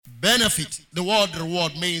benefit. The word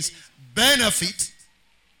reward means benefit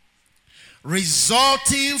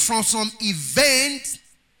resulting from some event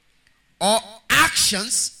or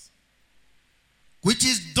actions which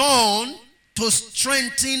is done to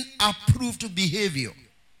strengthen approved behavior.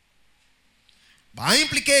 By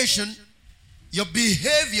implication, your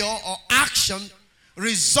behavior or action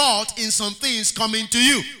result in some things coming to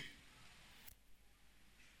you.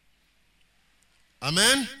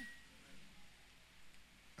 Amen?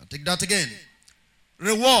 I'll take that again.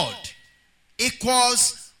 Reward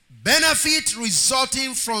equals benefit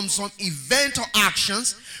resulting from some event or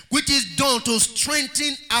actions which is done to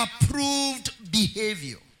strengthen approved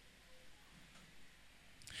behavior.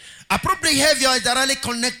 Approved behavior is directly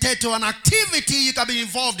connected to an activity you can be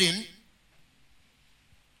involved in,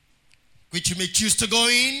 which you may choose to go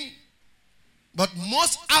in, but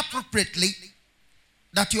most appropriately,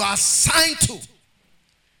 that you are assigned to.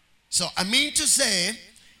 So I mean to say,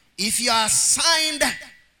 if you are assigned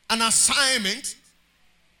an assignment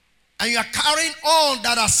and you are carrying on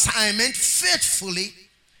that assignment faithfully,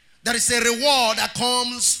 there is a reward that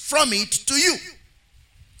comes from it to you.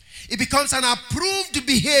 It becomes an approved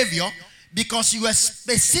behavior because you were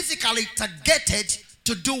specifically targeted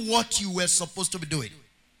to do what you were supposed to be doing.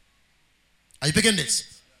 Are you picking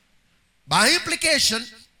this? By implication,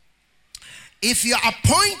 if you are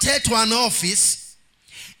appointed to an office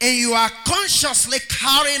and you are consciously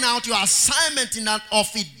carrying out your assignment in that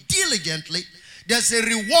office diligently, there's a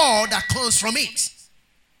reward that comes from it.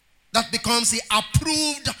 That becomes the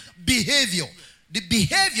approved behavior. The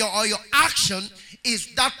behavior or your action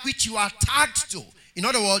is that which you are tagged to. In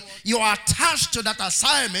other words, you are attached to that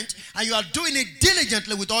assignment and you are doing it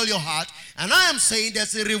diligently with all your heart. And I am saying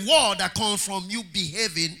there's a reward that comes from you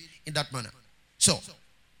behaving in that manner. So,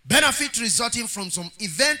 benefit resulting from some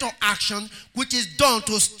event or action which is done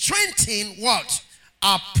to strengthen what?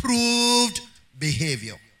 Approved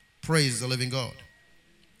behavior. Praise the living God.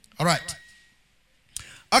 All right.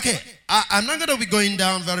 Okay, I'm not going to be going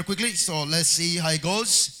down very quickly, so let's see how it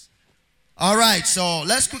goes. All right, so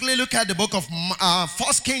let's quickly look at the book of 1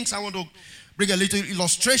 Kings. I want to bring a little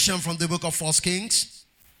illustration from the book of 1 Kings.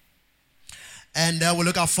 And we'll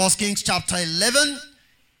look at 1 Kings chapter 11.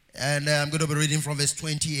 And I'm going to be reading from verse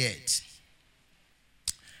 28.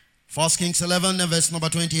 1 Kings 11 and verse number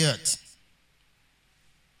 28.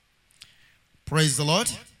 Praise the Lord.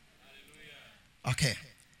 Okay.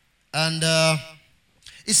 And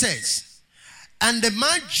it says, and the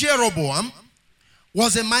man Jeroboam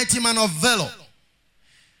was a mighty man of valor.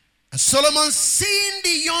 And Solomon, seeing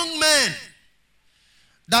the young man,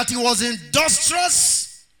 that he was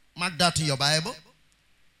industrious, mark that in your Bible,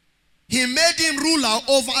 he made him ruler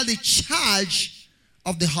over the charge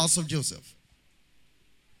of the house of Joseph.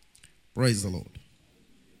 Praise the Lord.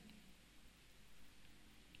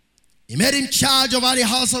 He made him charge over the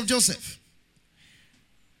house of Joseph.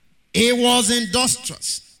 He was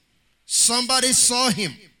industrious. Somebody saw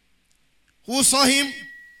him. Who saw him?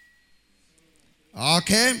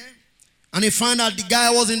 Okay. And he found out the guy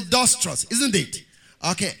was industrious, isn't it?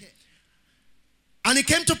 Okay. And it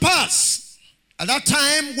came to pass at that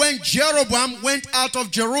time when Jeroboam went out of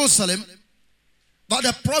Jerusalem, that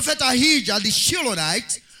the prophet Ahijah the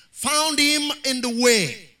Shilonite found him in the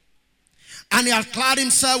way. And he had clad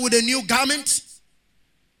himself with a new garment,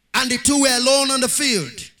 and the two were alone on the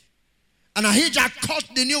field. And Ahijah cut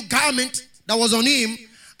the new garment that was on him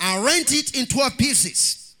and rent it in 12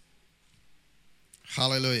 pieces.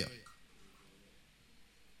 Hallelujah.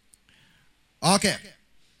 Okay.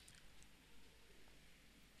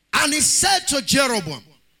 And he said to Jeroboam,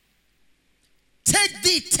 take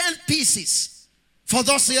thee 10 pieces, for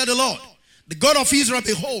thus saith the Lord, the God of Israel,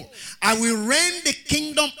 behold, I will rend the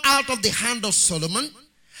kingdom out of the hand of Solomon,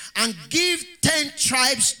 and give 10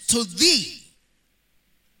 tribes to thee.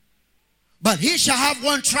 But he shall have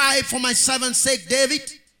one tribe for my servant's sake, David,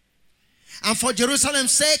 and for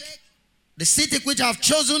Jerusalem's sake, the city which I have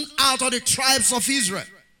chosen out of the tribes of Israel.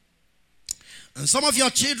 And some of your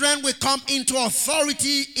children will come into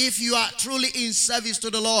authority if you are truly in service to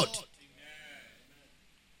the Lord.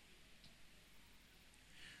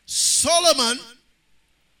 Solomon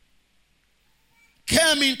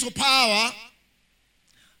came into power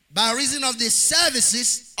by reason of the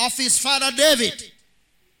services of his father David.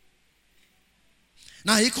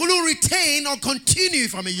 Now he couldn't retain or continue,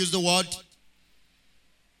 if I may use the word,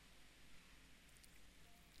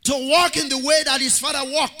 to walk in the way that his father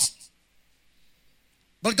walked.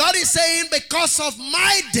 But God is saying, because of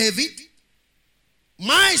my David,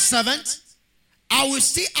 my servant, I will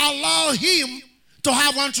still allow him to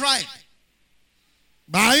have one tribe.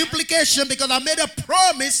 By implication, because I made a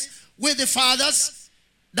promise with the fathers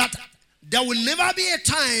that there will never be a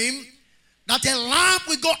time that a lamb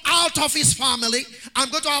will go out of his family. I'm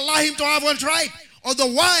going to allow him to have one tribe.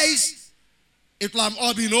 Otherwise, it will have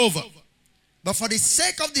all been over. But for the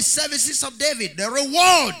sake of the services of David, the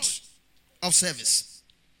reward of service,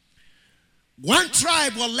 one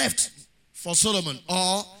tribe was left for Solomon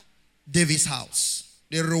or David's house.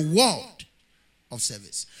 The reward of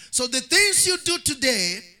service. So the things you do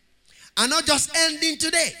today are not just ending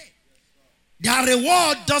today. Their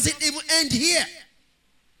reward doesn't even end here.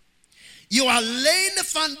 You are laying the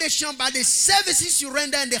foundation by the services you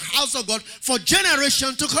render in the house of God for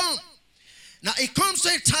generations to come. Now, it comes to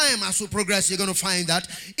a time as we progress, you're going to find that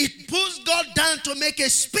it pulls God down to make a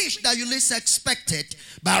speech that you least expected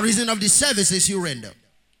by reason of the services you render.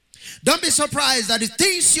 Don't be surprised that the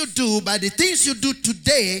things you do, by the things you do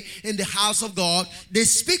today in the house of God, they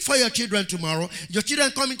speak for your children tomorrow. Your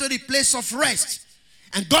children come into the place of rest.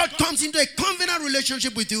 And God comes into a covenant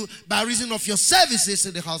relationship with you by reason of your services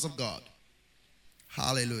in the house of God.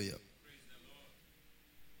 Hallelujah.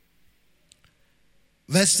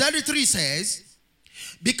 Verse 33 says,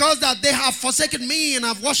 because that they have forsaken me and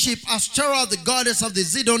have worshipped Ashtoreth, the goddess of the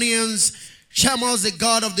Zidonians, Chemosh, the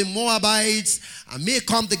god of the Moabites, and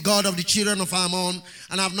Milcom, the god of the children of Ammon,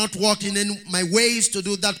 and have not walked in my ways to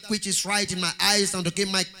do that which is right in my eyes, and to keep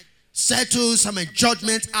my statutes and my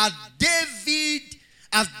judgments, as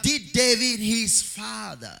did David his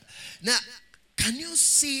father. Now, can you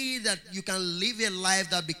see that you can live a life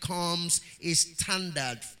that becomes a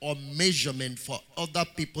standard or measurement for other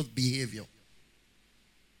people's behavior?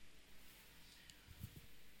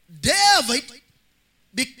 David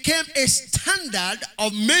became a standard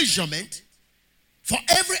of measurement for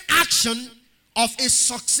every action of a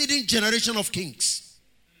succeeding generation of kings.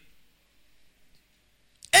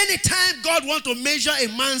 Anytime God wants to measure a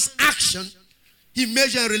man's action, he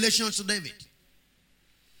measures in relation to David.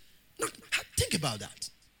 Now, think about that.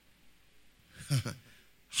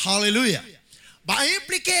 Hallelujah. By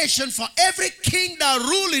implication, for every king that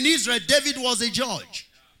ruled in Israel, David was a judge.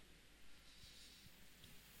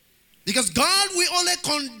 Because God will only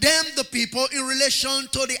condemn the people in relation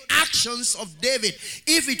to the actions of David.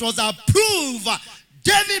 If it was approved,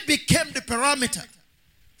 David became the parameter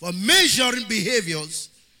for measuring behaviors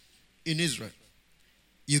in Israel.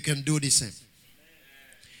 You can do the same.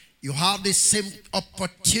 You have the same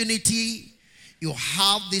opportunity. You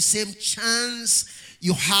have the same chance.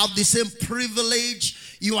 You have the same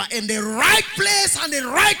privilege. You are in the right place and the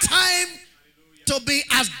right time to be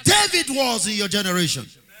as David was in your generation.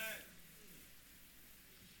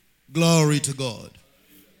 Glory to God.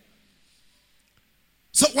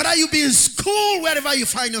 So whether you be in school, wherever you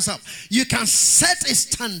find yourself, you can set a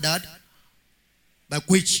standard by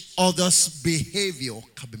which others' behavior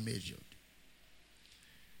can be measured.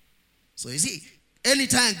 So you see,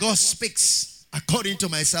 anytime God speaks according to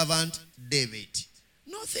my servant David,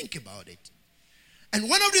 no, think about it. And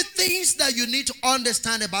one of the things that you need to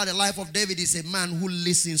understand about the life of David is a man who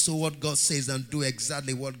listens to what God says and do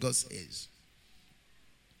exactly what God says.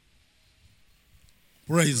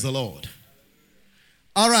 Praise the Lord.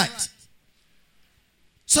 All right.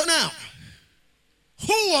 So now,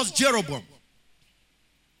 who was Jeroboam?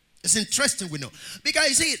 It's interesting we know. Because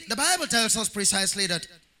you see, the Bible tells us precisely that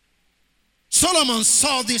Solomon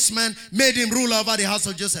saw this man, made him ruler over the house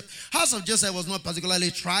of Joseph. House of Joseph was not particularly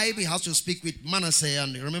a tribe. He has to speak with Manasseh,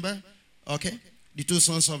 and remember? Okay? The two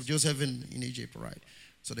sons of Joseph in Egypt, right?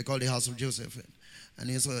 So they called the house of Joseph. And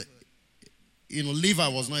he said, Levi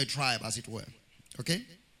was not a tribe, as it were. Okay?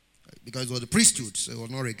 Because it was the priesthood, so it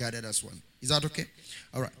was not regarded as one. Is that okay?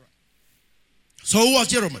 All right. So who was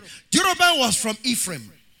Jeroboam? Jeroboam was from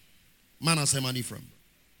Ephraim. Manasseh and Ephraim.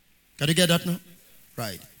 Can you get that now?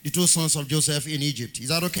 Right. The two sons of Joseph in Egypt. Is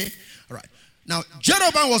that okay? All right. Now,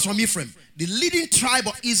 Jeroboam was from Ephraim, the leading tribe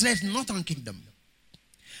of Israel's northern kingdom.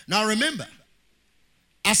 Now remember,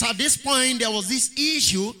 as at this point, there was this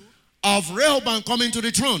issue of Rehoboam coming to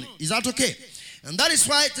the throne. Is that okay? And that is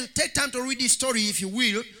why, to take time to read this story, if you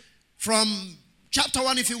will, from chapter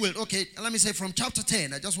 1, if you will. Okay, let me say from chapter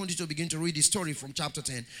 10. I just want you to begin to read the story from chapter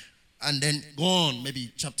 10. And then go on,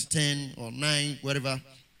 maybe chapter 10 or 9, whatever.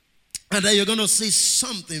 And then you're going to see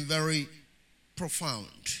something very profound.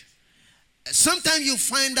 Sometimes you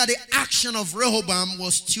find that the action of Rehoboam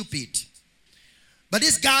was stupid. But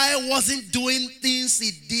this guy wasn't doing things he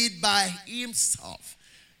did by himself.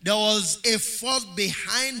 There was a force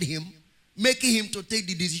behind him, making him to take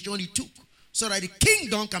the decision he took, so that the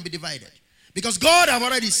kingdom can be divided. Because God have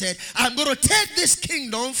already said, I'm going to take this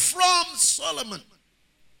kingdom from Solomon.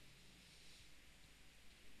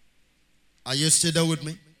 Are you still there with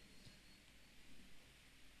me?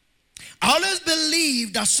 I always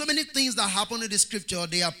believe that so many things that happen in the scripture,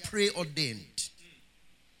 they are preordained.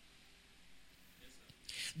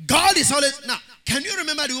 God is always... Now, can you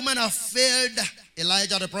remember the woman that failed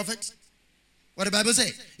Elijah the prophet? What the Bible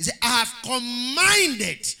says? It said, I have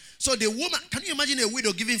commanded. So the woman... Can you imagine a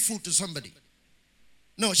widow giving food to somebody?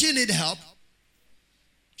 No, she needed help.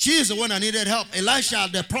 She is the one that needed help. Elisha,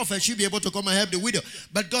 the prophet, should be able to come and help the widow.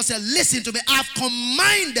 But God said, listen to me. I have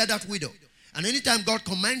commanded that widow. And anytime God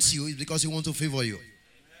commands you, it's because he wants to favor you.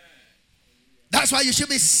 That's why you should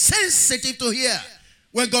be sensitive to hear.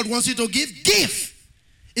 When God wants you to give.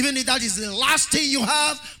 Even if that is the last thing you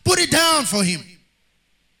have, put it down for him.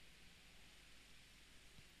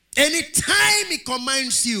 Anytime he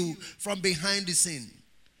commands you from behind the scene,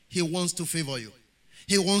 he wants to favor you.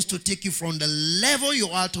 He wants to take you from the level you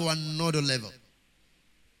are to another level.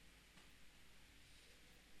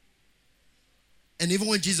 And even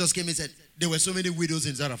when Jesus came, he said, there were so many widows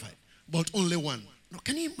in Zarephath, but only one. Now,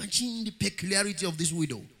 can you imagine the peculiarity of this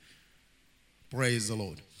widow? Praise the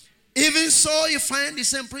Lord. Even so, you find the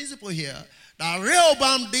same principle here. That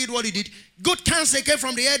Rehoboam did what he did. Good counsel came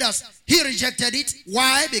from the elders. He rejected it.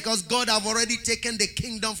 Why? Because God have already taken the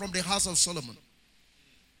kingdom from the house of Solomon.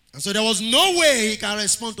 And so there was no way he can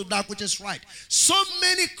respond to that which is right. So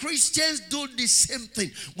many Christians do the same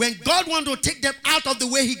thing. When God wanted to take them out of the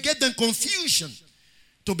way, he gave them confusion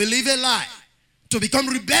to believe a lie, to become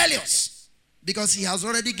rebellious, because he has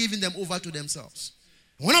already given them over to themselves.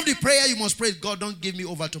 One of the prayer you must pray is, God, don't give me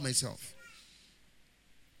over to myself.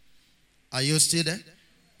 Are you still there?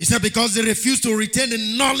 He said, because they refused to retain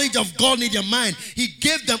the knowledge of God in their mind, he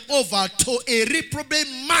gave them over to a reprobate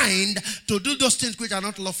mind to do those things which are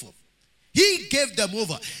not lawful. He gave them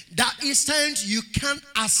over. That instant you can't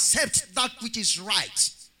accept that which is right.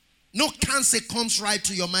 No counsel comes right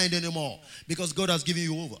to your mind anymore because God has given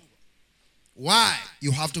you over. Why?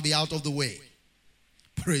 You have to be out of the way.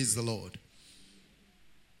 Praise the Lord.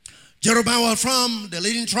 Jeroboam was from the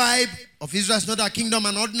leading tribe of Israel. It's not a kingdom,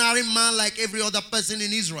 an ordinary man like every other person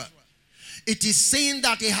in Israel. It is seen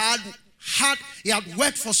that he had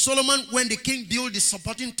worked for Solomon when the king built the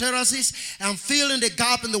supporting terraces and filled in the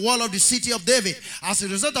gap in the wall of the city of David. As a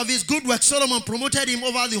result of his good work, Solomon promoted him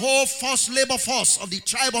over the whole forced labor force of the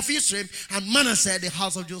tribe of Israel and Manasseh, the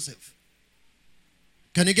house of Joseph.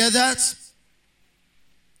 Can you get that?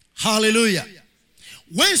 Hallelujah.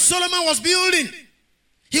 When Solomon was building,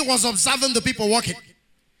 he was observing the people working.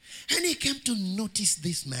 And he came to notice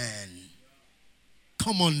this man.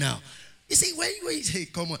 Come on now. You see, when you say,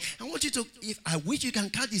 come on, I want you to, I wish you can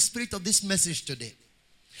catch the spirit of this message today.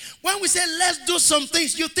 When we say, let's do some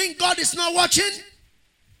things, you think God is not watching?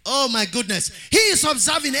 Oh my goodness. He is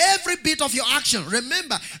observing every bit of your action.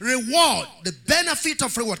 Remember, reward, the benefit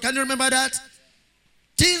of reward. Can you remember that?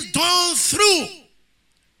 Things done through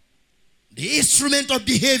the instrument of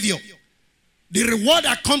behavior. The reward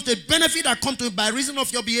that comes, the benefit that comes to you by reason of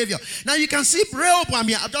your behavior. Now you can see Rehoboam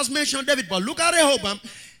here. I just mentioned David, but look at Rehoboam.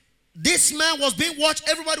 This man was being watched.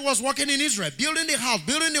 Everybody was working in Israel, building the house,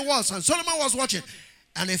 building the walls, and Solomon was watching.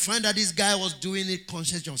 And they find that this guy was doing it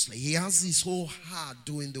conscientiously. He has his whole heart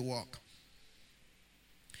doing the work.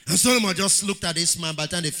 And Solomon just looked at this man by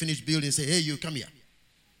the time they finished building and said, hey, you come here.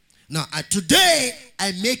 Now, today,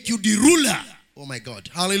 I make you the ruler. Oh my God.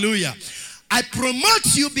 Hallelujah. I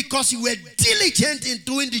promote you because you were diligent in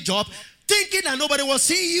doing the job, thinking that nobody will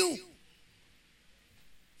see you.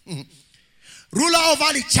 Ruler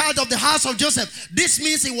over the charge of the house of Joseph. This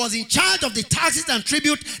means he was in charge of the taxes and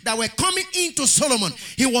tribute that were coming into Solomon.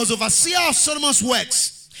 He was overseer of Solomon's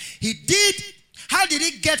works. How did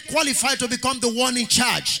he get qualified to become the one in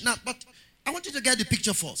charge? Now, but I want you to get the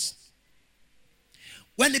picture first.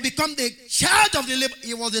 When he became the charge of the labor,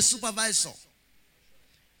 he was a supervisor.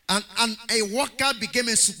 And a worker became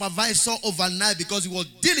a supervisor overnight because he was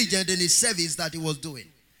diligent in his service that he was doing.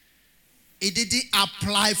 He didn't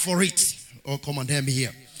apply for it. Oh, come on, hear me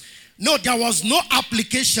here. No, there was no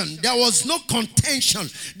application. There was no contention.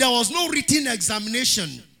 There was no written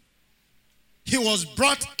examination. He was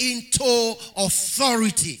brought into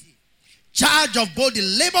authority. Charge of both the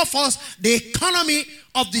labor force, the economy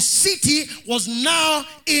of the city was now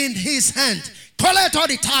in his hand. Collect all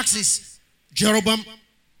the taxes. Jeroboam.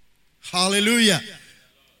 Hallelujah.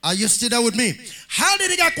 Are you still there with me? How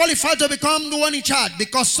did he get qualified to become the one in charge?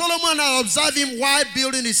 Because Solomon had observed him while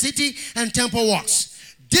building the city and temple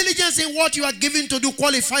works. Diligence in what you are given to do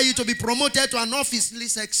qualify you to be promoted to an office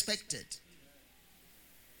least expected.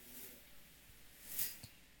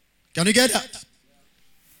 Can you get that?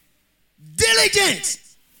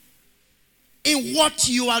 Diligence in what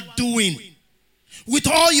you are doing. With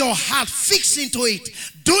all your heart, fix into it.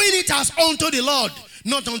 Doing it as unto the Lord,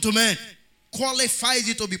 not unto men. qualifies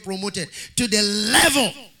you to be promoted to the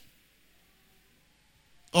level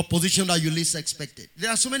of position that you least expected. There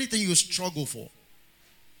are so many things you struggle for.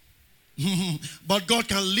 But God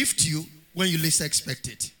can lift you when you least expect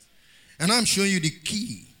it. And I'm showing you the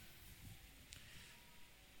key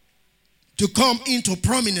to come into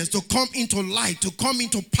prominence, to come into light, to come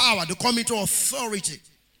into power, to come into authority.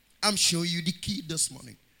 I'm showing you the key this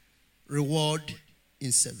morning. Reward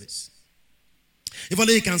in service. If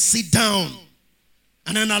only you can sit down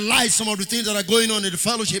and analyze some of the things that are going on in the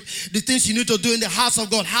fellowship, the things you need to do in the house of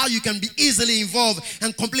God, how you can be easily involved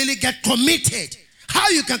and completely get committed, how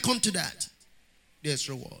you can come to that. There's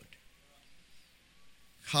reward.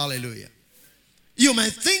 Hallelujah. You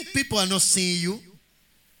might think people are not seeing you.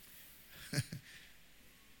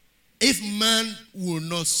 If man will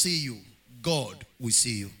not see you, God will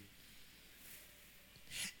see you.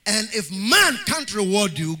 And if man can't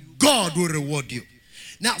reward you, God will reward you.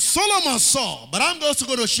 Now, Solomon saw, but I'm also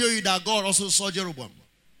going to show you that God also saw Jeroboam.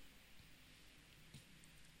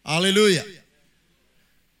 Hallelujah.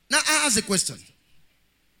 Now, I ask a question.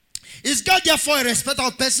 Is God therefore a respecter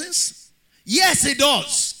of persons? Yes, he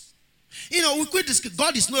does. You know, we could discuss,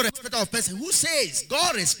 God is no respecter of persons. Who says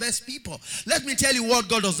God respects people? Let me tell you what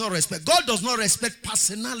God does not respect. God does not respect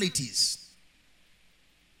personalities.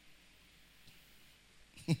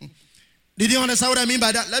 Did you understand what I mean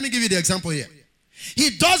by that? Let me give you the example here.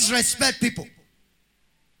 He does respect people.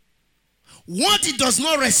 What he does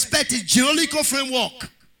not respect is genealogical framework.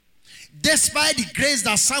 Despite the grace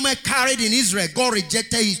that Samuel carried in Israel, God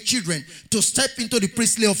rejected his children to step into the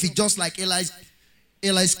priestly office, just like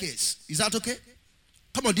Eli's case. Is that okay?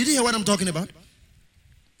 Come on, did you hear what I'm talking about?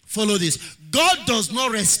 Follow this. God does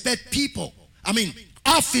not respect people. I mean,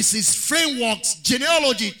 offices, frameworks,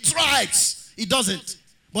 genealogy, tribes. He doesn't.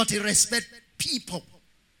 But he respects people.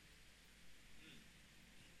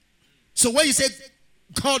 So when you say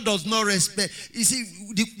God does not respect, you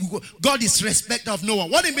see, God is respecter of no one.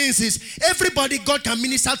 What it means is everybody, God can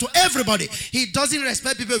minister to everybody. He doesn't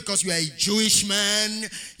respect people because you are a Jewish man,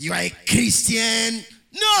 you are a Christian.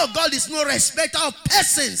 No, God is no respecter of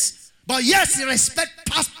persons. But yes, he respects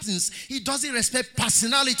persons. He doesn't respect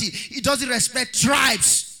personality. He doesn't respect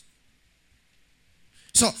tribes.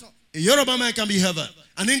 So, a Yoruba man can be heaven.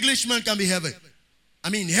 An Englishman can be heaven. I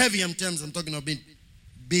mean, heavy in terms, I'm talking about being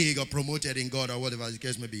big or promoted in God or whatever the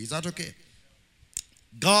case may be. Is that okay?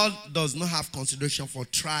 God does not have consideration for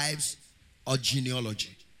tribes or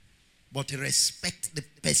genealogy, but he respects the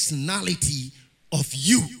personality of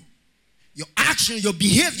you. Your action, your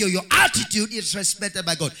behavior, your attitude is respected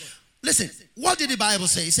by God. Listen, what did the Bible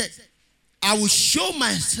say? It said, I will show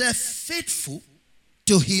myself faithful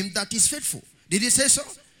to him that is faithful. Did he say so?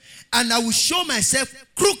 And I will show myself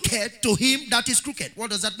crooked to him that is crooked.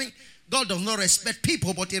 What does that mean? God does not respect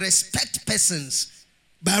people, but he respects persons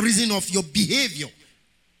by reason of your behavior.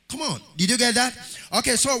 Come on. Did you get that?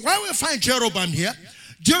 Okay, so when we find Jeroboam here,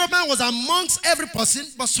 Jeroboam was amongst every person,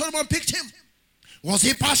 but Solomon picked him. Was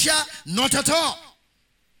he partial? Not at all.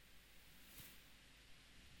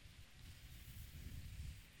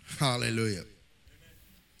 Hallelujah.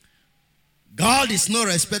 God is no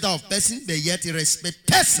respecter of persons, but yet he respects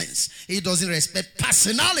persons. He doesn't respect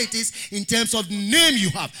personalities in terms of name you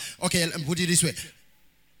have. Okay, let me put it this way.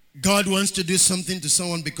 God wants to do something to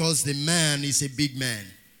someone because the man is a big man.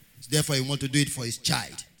 Therefore, he wants to do it for his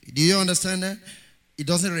child. Do you understand that? He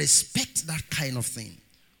doesn't respect that kind of thing.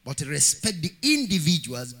 But he respects the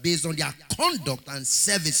individuals based on their conduct and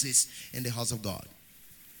services in the house of God.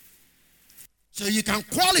 So you can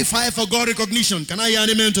qualify for God recognition. Can I hear an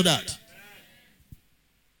amen to that?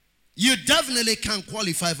 You definitely can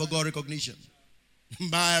qualify for God recognition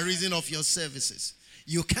by reason of your services.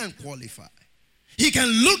 You can qualify. He can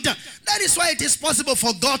look down. That is why it is possible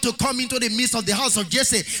for God to come into the midst of the house of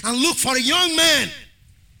Jesse and look for a young man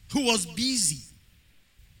who was busy.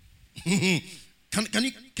 Can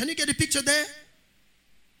you get the picture there?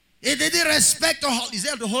 He didn't respect the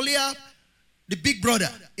Holiab, the big brother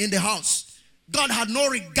in the house. God had no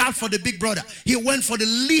regard for the big brother. He went for the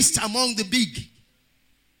least among the big.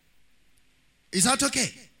 Is that okay?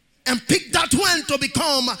 And picked that one to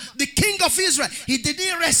become the king of Israel. He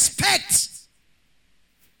didn't respect.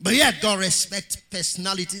 But yet God respects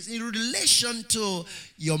personalities in relation to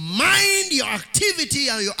your mind, your activity,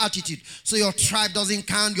 and your attitude. So your tribe doesn't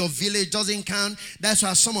count, your village doesn't count. That's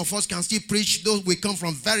why some of us can still preach. Those we come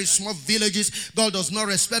from very small villages. God does not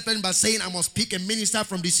respect them by saying, I must pick a minister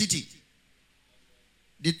from the city.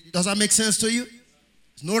 Does that make sense to you?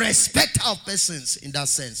 There's no respect of persons in that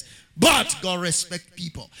sense. But God respects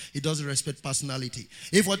people. He doesn't respect personality.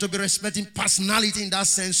 If we're to be respecting personality in that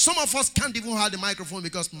sense, some of us can't even hold the microphone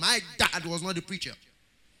because my dad was not a preacher.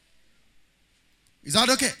 Is that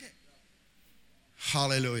okay?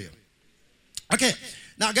 Hallelujah. Okay.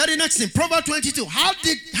 Now get the next thing. Proverbs 22. How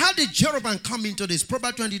did Jeroboam come into this?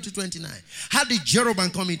 Proverbs 22:29. How did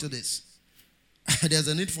Jeroboam come into this? There's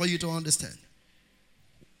a need for you to understand.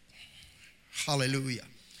 Hallelujah.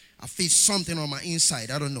 I feel something on my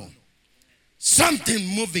inside. I don't know. Something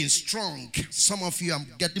moving strong. Some of you are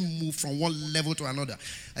getting moved from one level to another.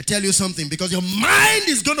 I tell you something, because your mind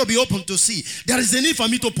is going to be open to see. There is a need for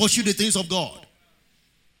me to pursue the things of God.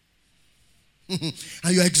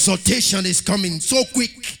 And your exhortation is coming so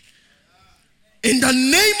quick. In the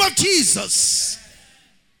name of Jesus.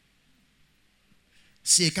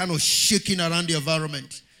 See a kind of shaking around the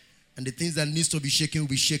environment. And the things that needs to be shaken will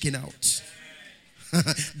be shaken out.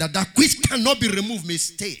 that which cannot be removed may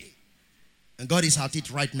stay. And God is at it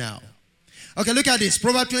right now. Okay, look at this.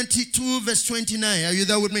 Proverbs 22 verse 29. Are you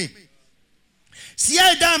there with me? See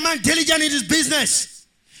how that man diligent in his business.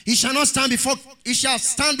 He shall stand before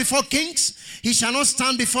kings. He shall not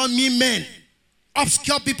stand before mere men.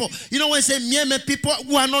 Obscure people. You know when I say mere men, people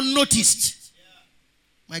who are not noticed.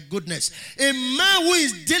 My goodness. A man who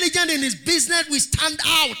is diligent in his business will stand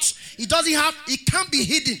out. It can't be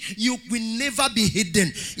hidden. You will never be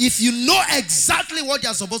hidden if you know exactly what you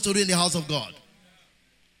are supposed to do in the house of God.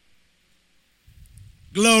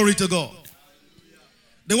 Glory to God.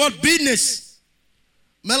 The word business,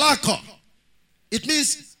 melako, it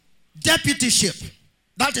means deputyship.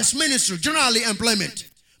 That is ministry, generally employment.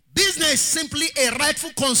 Business is simply a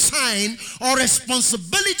rightful concern or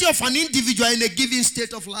responsibility of an individual in a given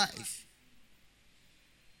state of life.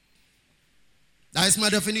 That is my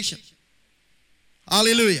definition.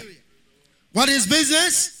 Hallelujah. What is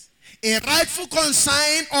business? A rightful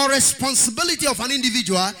concern or responsibility of an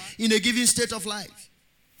individual in a given state of life.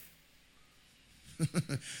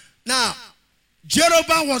 Now,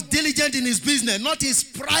 Jeroboam was diligent in his business, not his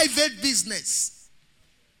private business,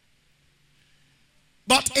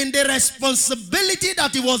 but in the responsibility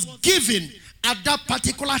that he was given at that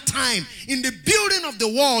particular time in the building of the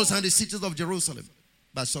walls and the cities of Jerusalem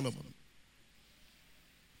by Solomon.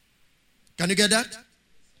 Can you get that?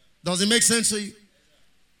 Does it make sense to you?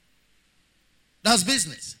 That's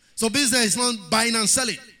business. So business is not buying and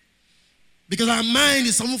selling. Because our mind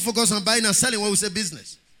is somewhat focused on buying and selling when we say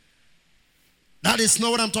business. That is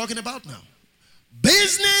not what I'm talking about now.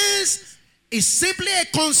 Business is simply a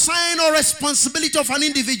concern or responsibility of an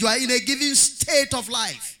individual in a given state of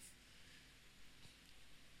life.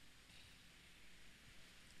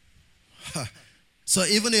 So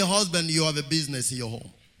even a husband, you have a business in your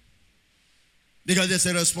home. Because there's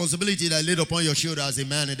a responsibility that laid upon your shoulder as a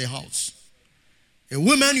man in the house. A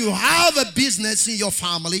woman, you have a business in your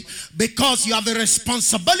family because you have a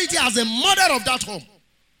responsibility as a mother of that home.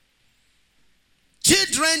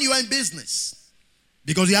 Children, you are in business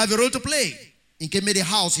because you have a role to play in keeping the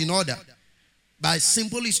house in order by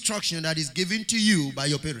simple instruction that is given to you by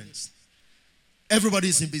your parents. Everybody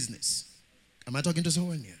is in business. Am I talking to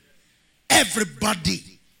someone here?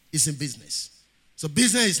 Everybody is in business. So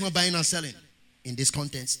business is not buying and selling in this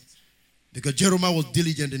context because Jeremiah was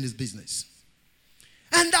diligent in his business.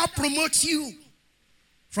 And that promotes you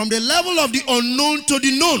from the level of the unknown to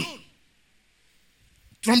the known.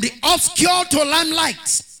 From the obscure to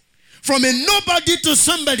limelight. From a nobody to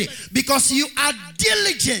somebody. Because you are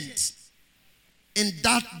diligent in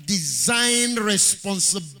that design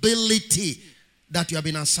responsibility that you have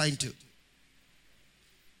been assigned to.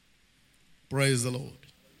 Praise the Lord.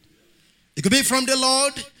 It could be from the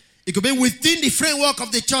Lord. It could be within the framework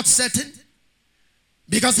of the church setting.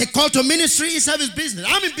 Because a call to ministry is service business.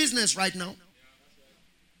 I'm in business right now.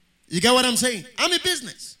 You get what I'm saying? I'm in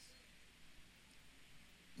business.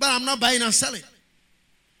 But I'm not buying and selling.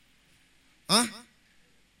 Huh?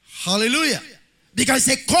 Hallelujah. Because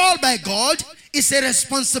a call by God is a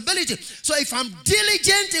responsibility. So if I'm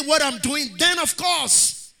diligent in what I'm doing, then of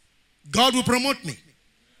course, God will promote me.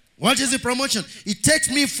 What is the promotion? It takes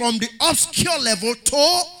me from the obscure level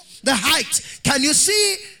to the height. Can you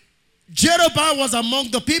see? Jeroboam was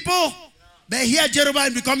among the people. But here Jeroboam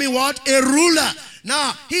is becoming what? A ruler.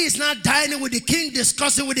 Now, he is not dining with the king,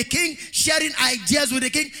 discussing with the king, sharing ideas with the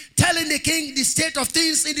king, telling the king the state of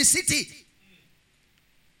things in the city.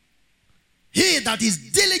 He that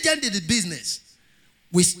is diligent in the business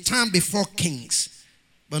will stand before kings,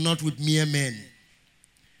 but not with mere men.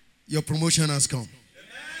 Your promotion has come.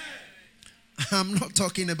 I'm not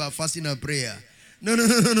talking about fasting and prayer. No.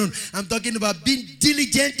 I'm talking about being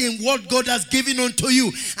diligent in what God has given unto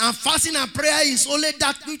you. And fasting and prayer is only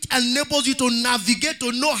that which enables you to navigate,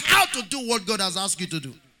 to know how to do what God has asked you to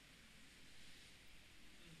do.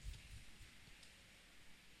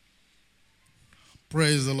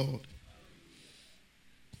 Praise the Lord.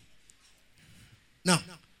 Now,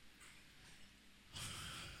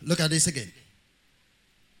 look at this again.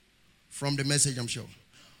 From the Message, I'm sure.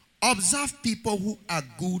 Observe people who are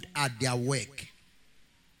good at their work.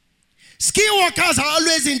 Skilled workers are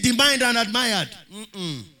always in demand and admired.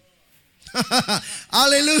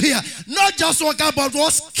 Hallelujah. Not just workers, but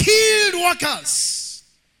what skilled workers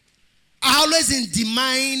are always in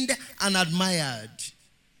demand and admired.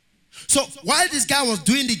 So while this guy was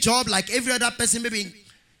doing the job like every other person, maybe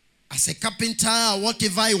as a carpenter or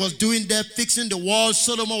whatever he was doing there, fixing the walls,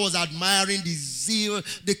 Solomon was admiring the zeal,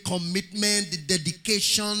 the commitment, the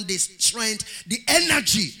dedication, the strength, the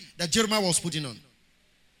energy that Jeremiah was putting on.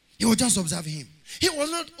 He was just observing him. He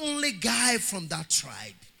was not only guy from that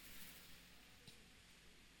tribe.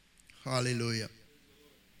 Hallelujah.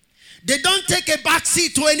 They don't take a back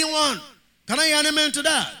seat to anyone. Can I hear an amen to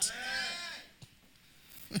that?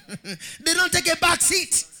 They don't take a back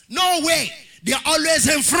seat. No way. They are always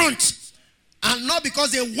in front. And not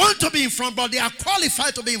because they want to be in front, but they are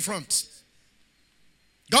qualified to be in front.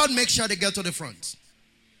 God makes sure they get to the front.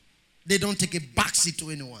 They don't take a backseat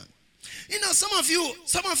to anyone. You know, some of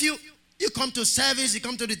you, you come to service, you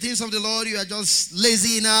come to the things of the Lord, you are just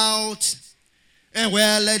lazying out. And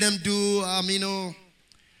well, let them do,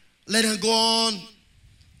 let them go on.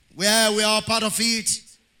 Well, we are part of it.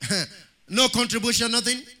 No contribution,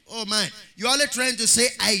 nothing. Oh man, you're only trying to say,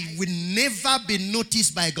 I will never be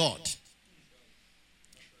noticed by God.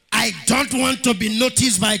 I don't want to be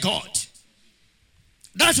noticed by God.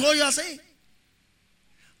 That's what you are saying.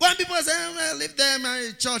 When people say, well, leave them,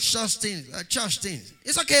 church things.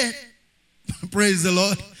 It's okay. Praise the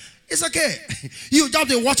Lord. It's okay. You just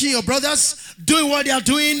be watching your brothers doing what they are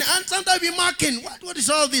doing, and sometimes you're marking. What is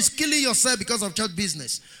all this? Killing yourself because of church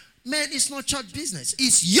business. Man, it's not church business.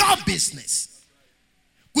 It's your business,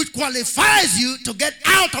 which qualifies you to get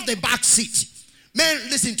out of the back seat. Man,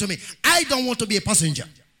 listen to me. I don't want to be a passenger.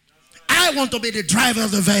 I want to be the driver of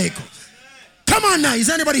the vehicle. Come on now. Is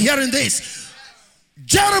anybody hearing this?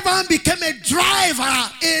 Jeroboam became a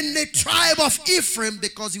driver in the tribe of Ephraim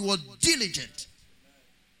because he was diligent.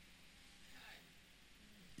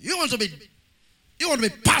 You want to be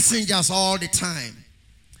passengers all the time.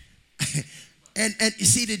 And you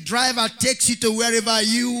see, the driver takes you to wherever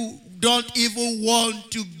you don't even want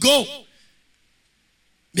to go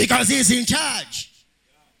because he's in charge.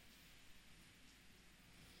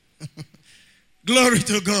 Glory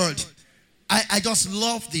to God. I just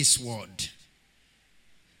love this word.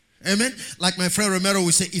 Amen. Like my friend Romero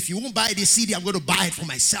will say, if you won't buy this CD, I'm going to buy it for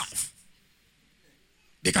myself.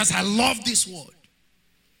 Because I love this word.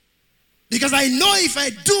 Because I know if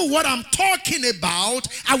I do what I'm talking about,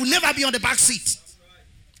 I will never be on the back seat.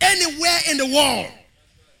 Anywhere in the world.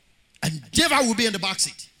 And never will be in the back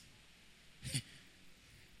seat.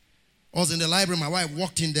 I was in the library, my wife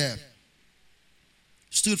walked in there.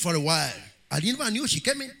 Stood for a while. I didn't even know she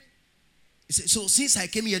came in. He said, so since I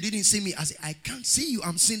came here, you didn't see me. I said, I can't see you.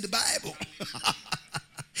 I'm seeing the Bible.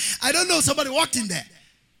 I don't know. Somebody walked in there.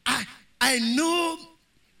 I know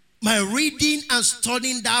my reading and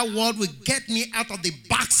studying that word will get me out of the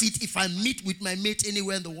back seat if I meet with my mate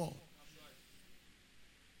anywhere in the world.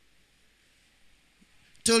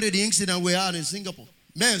 Told you the incident we had in Singapore.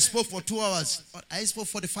 Man spoke for 2 hours. I spoke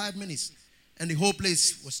 45 minutes. And the whole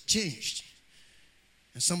place was changed.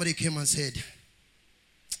 And somebody came and said,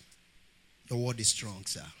 the word is strong,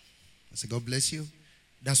 sir. I said, God bless you.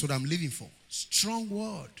 That's what I'm living for. Strong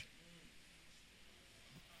word.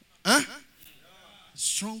 Huh?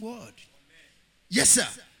 Strong word. Yes, sir.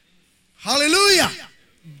 Hallelujah.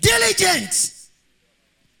 Diligence.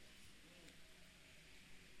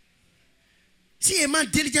 See a man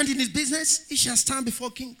diligent in his business, he shall stand before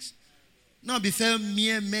kings. Not before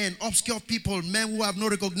mere men, obscure people, men who have no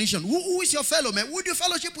recognition. Who is your fellow man? Who do you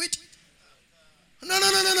fellowship with? No.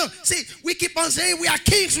 See, we keep on saying we are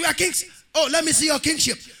kings, we are kings. Oh, let me see your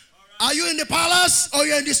kingship. Are you in the palace or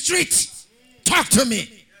you're in the street? Talk to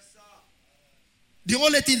me. The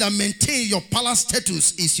only thing that maintains your palace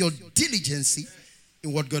status is your diligence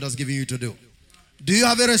in what God has given you to do. Do you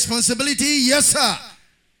have a responsibility? Yes, sir.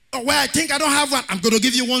 Oh, well, I think I don't have one. I'm going to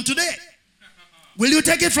give you one today. Will you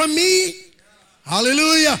take it from me?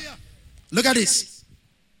 Hallelujah. Look at this.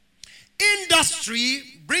 Industry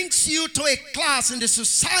brings you to a class in the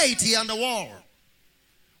society and the world.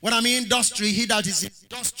 When I mean industry, he that is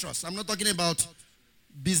industrious. I'm not talking about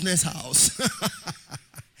business house.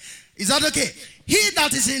 Is that okay? He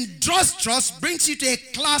that is in trust brings you to a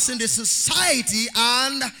class in the society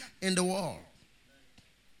and in the world.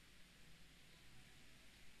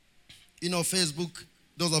 You know, Facebook,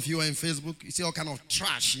 those of you who are in Facebook, you see all kind of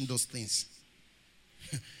trash in those things.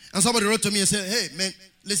 And somebody wrote to me and said, hey, man,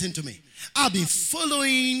 listen to me. I've been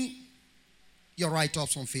following your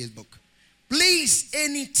write-ups on Facebook. Please,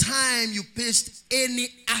 anytime you paste any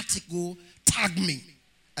article, tag me.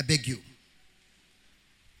 I beg you.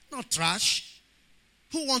 Not trash.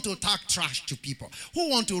 Who want to tag trash to people? Who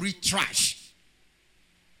want to read trash?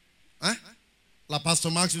 Huh? Like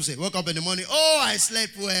Pastor Max will say, woke up in the morning, oh, I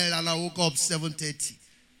slept well and I woke up 7:30.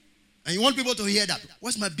 And you want people to hear that.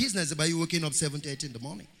 What's my business about you waking up 7:30 in the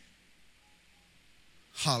morning?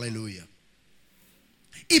 Hallelujah.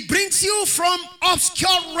 It brings you from obscure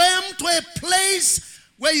realm to a place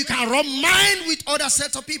where you can rub mind with other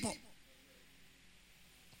sets of people.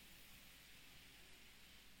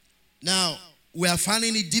 Now, we are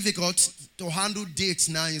finding it difficult to handle dates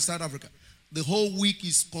now in South Africa. The whole week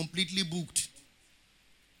is completely booked.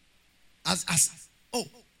 Oh,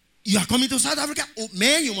 you are coming to South Africa? Oh,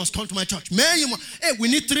 man, you must come to my church. Man, you must. Hey, we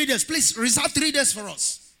need 3 days. Please reserve 3 days for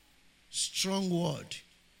us. Strong word.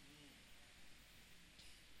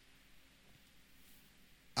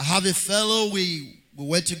 I have a fellow, we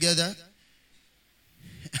were together,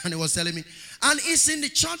 and he was telling me, and he's in the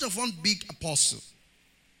church of one big apostle.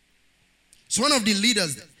 It's one of the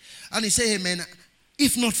leaders there. And he said, hey man,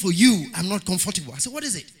 if not for you, I'm not comfortable. I said, what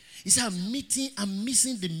is it? He said, I'm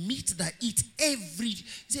missing the meat that I eat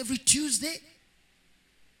every Tuesday.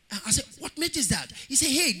 I said, what meat is that? He said,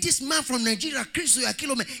 hey, this man from Nigeria, Chris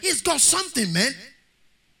Oyakilome, he's got something, man.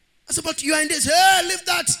 I said, but you are in this. Hey, leave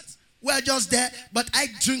that. We're just there, but I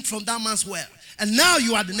drink from that man's well. And now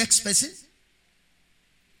you are the next person.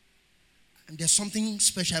 And there's something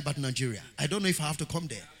special about Nigeria. I don't know if I have to come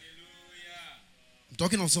there. I'm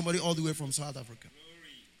talking of somebody all the way from South Africa.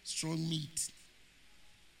 Strong meat.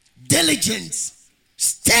 Diligence.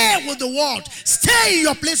 Stay with the word. Stay in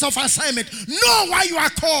your place of assignment. Know why you are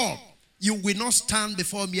called. You will not stand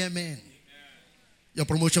before mere men. Your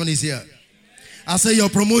promotion is here. I say your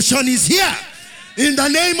promotion is here. In the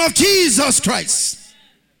name of Jesus Christ.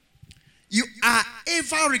 You are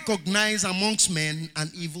ever recognized amongst men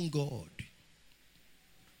and even God.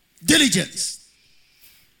 Diligence.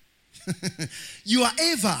 You are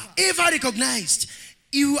ever recognized.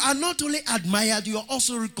 You are not only admired, you are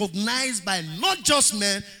also recognized by not just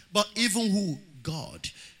men, but even who? God.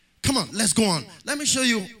 Come on, let's go on. Let me show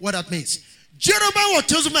you what that means. Jeroboam was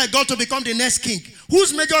chosen by God to become the next king,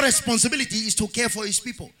 whose major responsibility is to care for his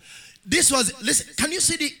people. Listen, can you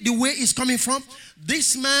see the way it's coming from?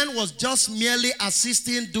 This man was just merely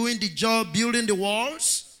assisting, doing the job, building the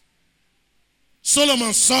walls.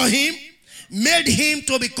 Solomon saw him, made him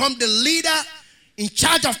to become the leader in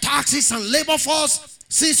charge of taxes and labor force.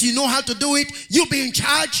 Since you know how to do it, you be in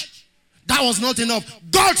charge. That was not enough.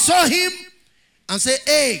 God saw him and said,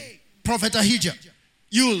 hey, Prophet Ahijah,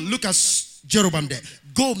 you look at Jeroboam there.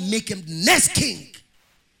 Go make him the next king.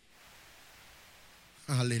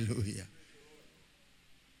 Hallelujah.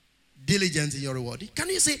 Diligence in your reward. Can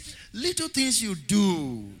you say, little things you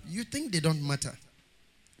do, you think they don't matter.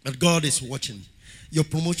 But God is watching. Your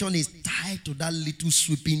promotion is tied to that little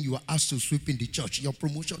sweeping you are asked to sweep in the church. Your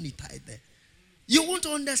promotion is tied there. You won't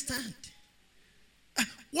understand.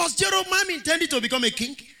 Was Jeroboam intended to become a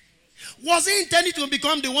king? Was he intended to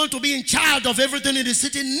become the one to be in charge of everything in the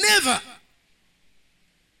city? Never.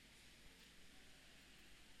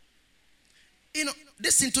 You know,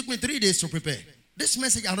 this thing took me 3 days to prepare. This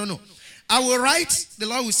message, I don't know. I will write, the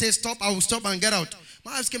Lord will say stop, I will stop and get out.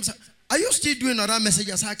 My eyes came and said, are you still doing another message?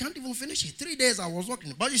 I said, I can't even finish it. 3 days I was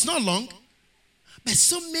working, but it's not long. But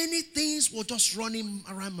so many things were just running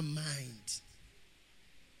around my mind.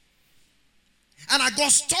 And I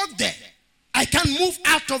got stuck there. I can't move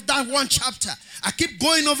out of that one chapter. I keep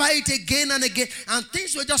going over it again and again. And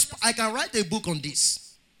things were just, I can write a book on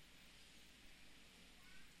this.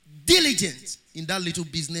 Diligence in that little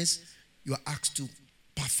business you are asked to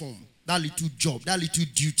perform. That little job, that little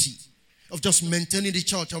duty of just maintaining the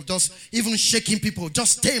church, of just even shaking people,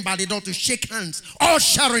 just staying by the door to shake hands, or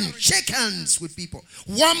sharing, shake hands with people,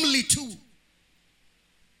 warmly too.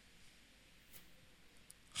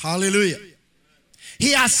 Hallelujah.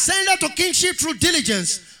 He ascended to kingship through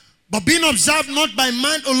diligence, but being observed not by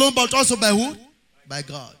man alone, but also by who? By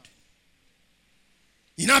God.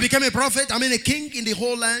 He now became a prophet, a king in the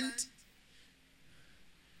whole land.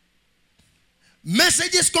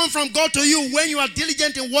 Messages come from God to you when you are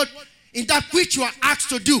diligent in that which you are asked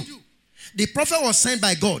to do. The prophet was sent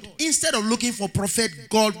by God. Instead of looking for prophet,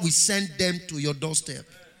 God will send them to your doorstep.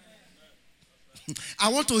 I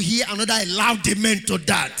want to hear another loud amen to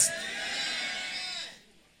that.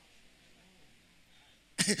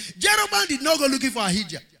 Jeroboam did not go looking for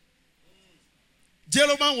Ahijah.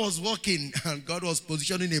 Jeroboam was walking and God was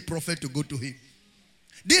positioning a prophet to go to him.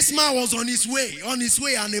 This man was on his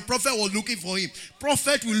way, and a prophet was looking for him.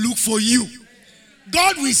 Prophet will look for you.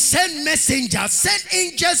 God will send messengers, send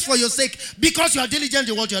angels for your sake because you are diligent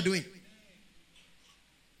in what you are doing.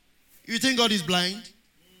 You think God is blind?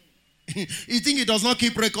 You think he does not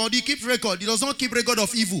keep record? He keeps record. He does not keep record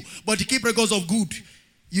of evil, but he keeps records of good.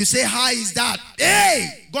 You say, how is that?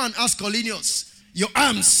 Hey, go and ask Colinius. Your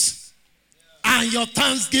alms and your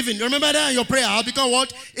thanksgiving. Remember that in your prayer has become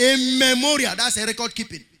what? A memorial. That's a record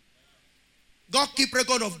keeping. God keep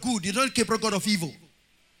record of good. He don't keep record of evil.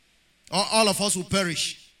 Or all of us will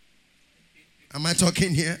perish. Am I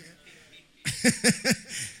talking here?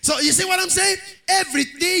 So you see what I'm saying?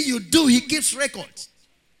 Everything you do, he keeps records.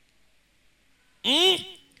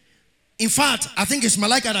 In fact, I think it's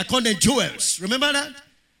Malachi that called them jewels. Remember that?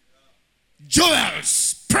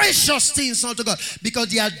 Jewels, precious things unto God, because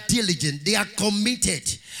they are diligent, they are committed.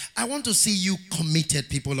 I want to see you committed,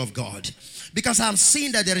 people of God, because I'm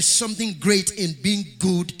seeing that there is something great in being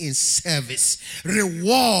good in service.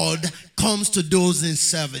 Reward comes to those in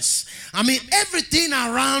service. I mean, everything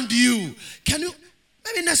around you. Can you,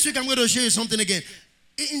 maybe next week I'm going to show you something again.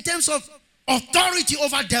 In terms of authority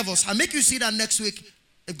over devils, I'll make you see that next week,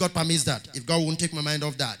 if God permits that. If God won't take my mind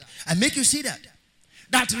off that. I'll make you see that.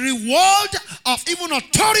 That reward of even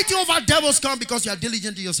authority over devils come because you are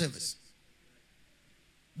diligent in your service.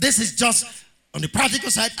 This is just on the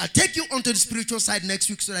practical side. I'll take you onto the spiritual side next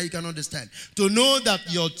week so that you can understand. To know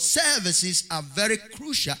that your services are very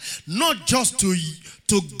crucial, not just to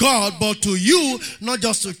God, but to you, not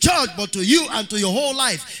just to church, but to you and to your whole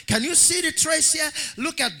life. Can you see the trace here?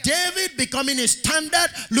 Look at David becoming a standard.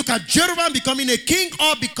 Look at Jeroboam becoming a king,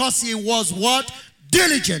 all because he was what?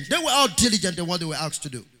 Diligent. They were all diligent in what they were asked to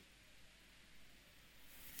do.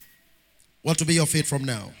 What will be your faith from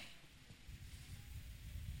now?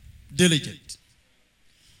 Diligent.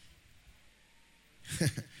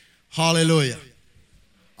 Hallelujah.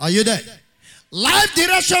 Are you there? Life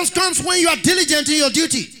directions comes when you are diligent in your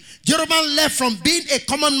duty. Jeroboam left from being a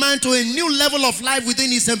common man to a new level of life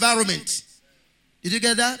within his environment. Did you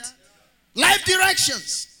get that? Life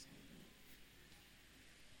directions.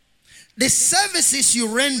 The services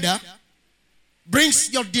you render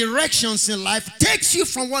brings your directions in life, takes you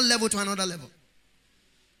from one level to another level.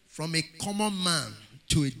 From a common man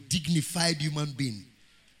to a dignified human being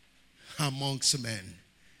amongst men.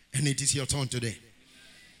 And it is your turn today.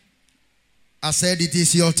 I said it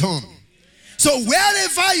is your turn. So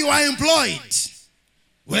wherever you are employed,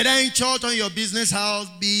 whether in church or your business house,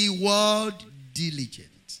 be word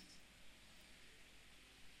diligent.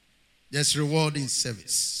 There's reward in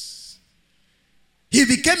service. He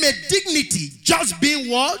became a dignity just being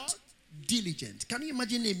what? Diligent. Can you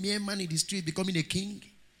imagine a mere man in the street becoming a king?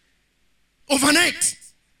 Overnight.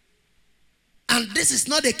 And this is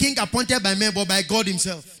not a king appointed by men but by God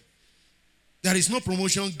himself. There is no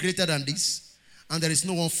promotion greater than this. And there is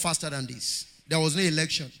no one faster than this. There was no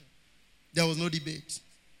election. There was no debate.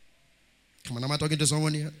 Come on, am I talking to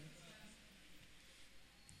someone here?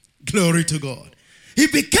 Glory to God. He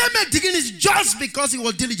became a dignity just because he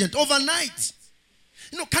was diligent overnight.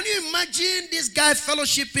 You know, can you imagine this guy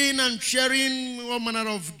fellowshipping and sharing all manner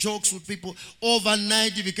of jokes with people?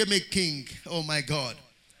 Overnight, he became a king. Oh, my God.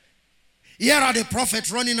 Here are the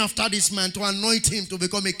prophets running after this man to anoint him to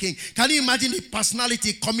become a king. Can you imagine the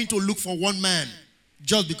personality coming to look for one man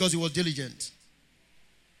just because he was diligent?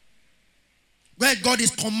 Where God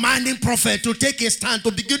is commanding prophet to take a stand,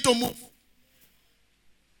 to begin to move.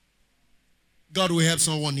 God will help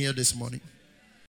someone here this morning.